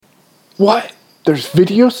What? There's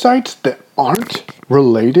video sites that aren't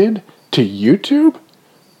related to YouTube?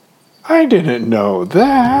 I didn't know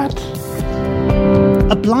that.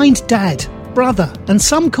 A blind dad, brother, and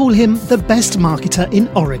some call him the best marketer in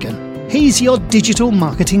Oregon. He's your digital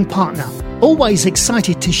marketing partner, always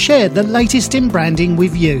excited to share the latest in branding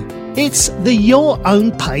with you. It's the Your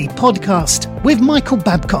Own Pay podcast with Michael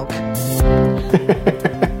Babcock.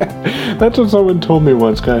 That's what someone told me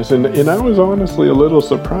once, guys, and I was honestly a little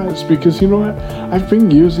surprised because, you know what, I've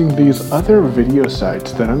been using these other video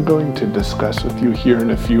sites that I'm going to discuss with you here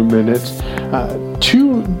in a few minutes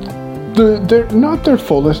they're not their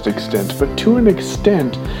fullest extent, but to an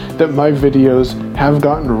extent that my videos have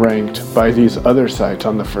gotten ranked by these other sites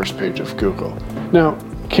on the first page of Google. Now,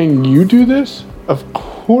 can you do this? Of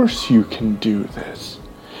course you can do this.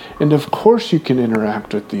 And of course you can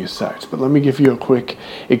interact with these sites, but let me give you a quick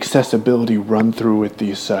accessibility run through with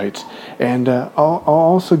these sites, and I'll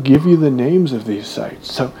also give you the names of these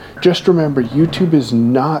sites. So just remember, YouTube is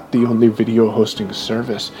not the only video hosting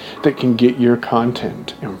service that can get your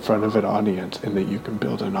content in front of an audience and that you can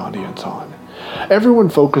build an audience on. Everyone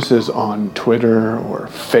focuses on Twitter or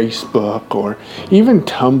Facebook or even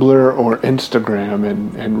Tumblr or Instagram,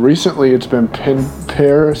 and recently it's been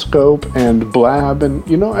Periscope and Blab, and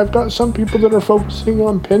you know, I've got some people that are focusing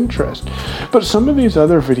on Pinterest. But some of these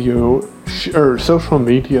other video or social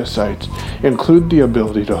media sites include the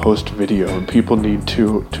ability to host video, and people need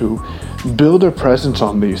to build a presence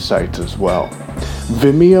on these sites as well.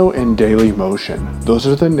 Vimeo and Dailymotion, those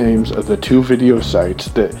are the names of the two video sites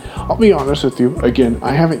that, I'll be honest with you, again,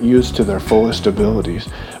 I haven't used to their fullest abilities,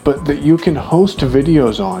 but that you can host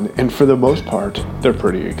videos on, and for the most part, they're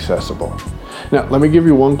pretty accessible. Now, let me give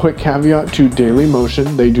you one quick caveat to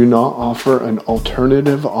Dailymotion. They do not offer an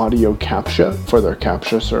alternative audio CAPTCHA for their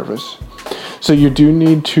CAPTCHA service. So you do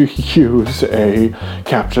need to use a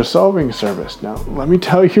CAPTCHA solving service. Now, let me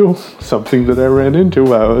tell you something that I ran into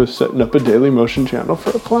while I was setting up a Dailymotion channel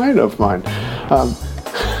for a client of mine.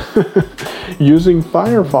 Using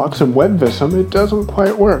Firefox and WebVism, it doesn't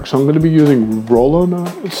quite work. So I'm going to be using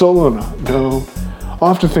Soluna. No,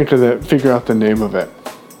 I'll have to figure out the name of it,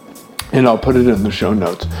 and I'll put it in the show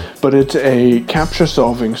notes. But it's a CAPTCHA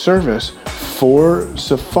solving service for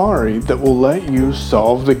Safari that will let you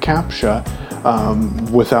solve the CAPTCHA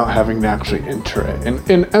without having to actually enter it.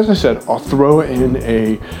 And as I said, I'll throw in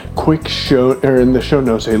a quick in the show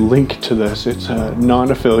notes, a link to this. It's a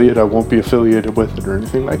non-affiliate. I won't be affiliated with it or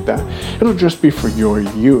anything like that. It'll just be for your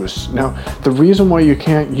use. Now, the reason why you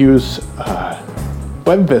can't use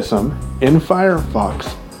WebVism in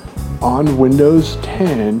Firefox on Windows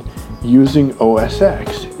 10 using OS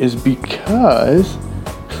X is because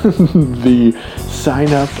the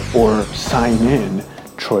sign up or sign in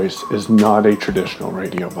choice is not a traditional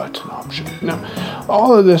radio button option. Now,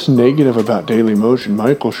 all of this negative about Dailymotion,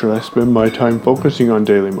 Michael, should I spend my time focusing on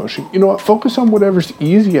Dailymotion? You know what? Focus on whatever's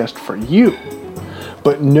easiest for you.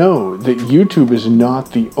 But know that YouTube is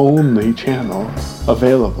not the only channel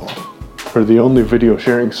available, or the only video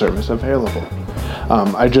sharing service available.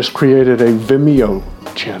 I just created a Vimeo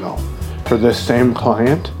channel for this same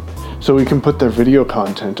client, so we can put their video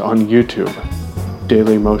content on YouTube,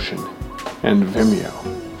 Dailymotion, and Vimeo.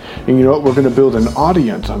 And you know what? We're going to build an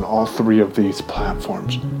audience on all three of these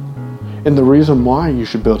platforms. And the reason why you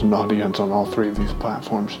should build an audience on all three of these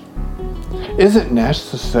platforms isn't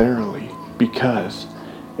necessarily because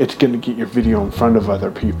it's going to get your video in front of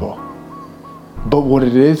other people. But what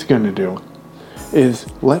it is going to do is,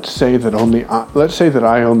 let's say that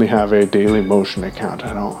I only have a Dailymotion account.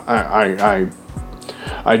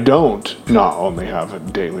 I don't not only have a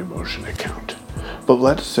Dailymotion account, but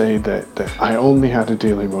let's say that I only had a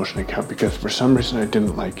Dailymotion account because for some reason I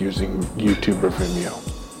didn't like using YouTube or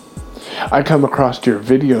Vimeo. I come across your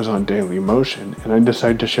videos on Dailymotion and I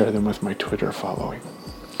decide to share them with my Twitter following.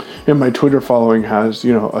 And my Twitter following has,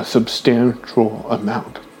 a substantial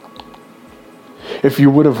amount. If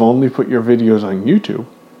you would have only put your videos on YouTube,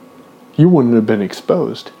 you wouldn't have been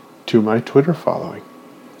exposed to my Twitter following.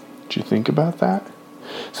 Did you think about that?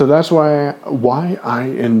 So that's why I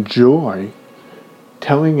enjoy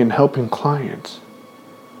telling and helping clients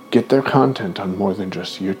get their content on more than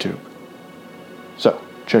just YouTube. So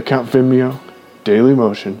check out Vimeo,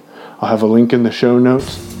 Dailymotion. I'll have a link in the show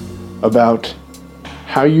notes about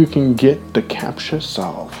how you can get the CAPTCHA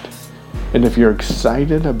solved. And if you're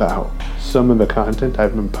excited about some of the content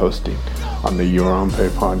I've been posting on the Your Own Pay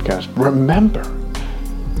podcast, remember,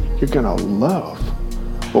 you're going to love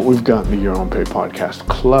what we've got in the Your Own Pay podcast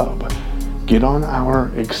club. Get on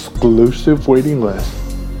our exclusive waiting list.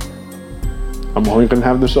 I'm only going to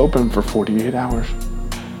have this open for 48 hours.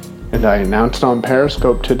 And I announced on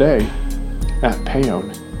Periscope today at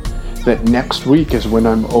Payown, that next week is when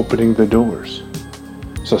I'm opening the doors.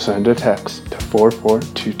 So send a text to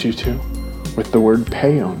 44222 with the word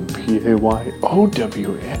Payown,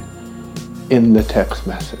 P-A-Y-O-W-N, in the text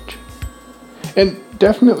message. And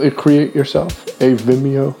definitely create yourself a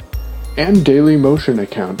Vimeo and Dailymotion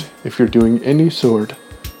account if you're doing any sort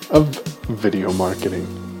of video marketing.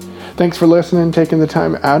 Thanks for listening, taking the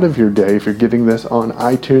time out of your day. If you're getting this on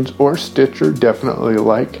iTunes or Stitcher, definitely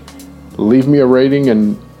leave me a rating,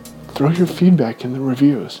 and throw your feedback in the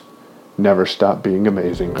reviews. Never stop being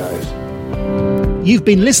amazing, guys. You've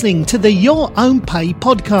been listening to the Your Own Pay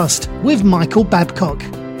podcast with Michael Babcock.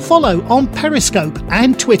 Follow on Periscope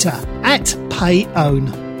and Twitter at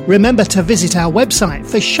PayOwn. Remember to visit our website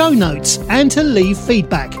for show notes and to leave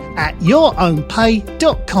feedback at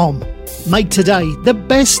yourownpay.com. Make today the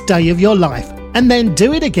best day of your life and then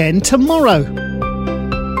do it again tomorrow.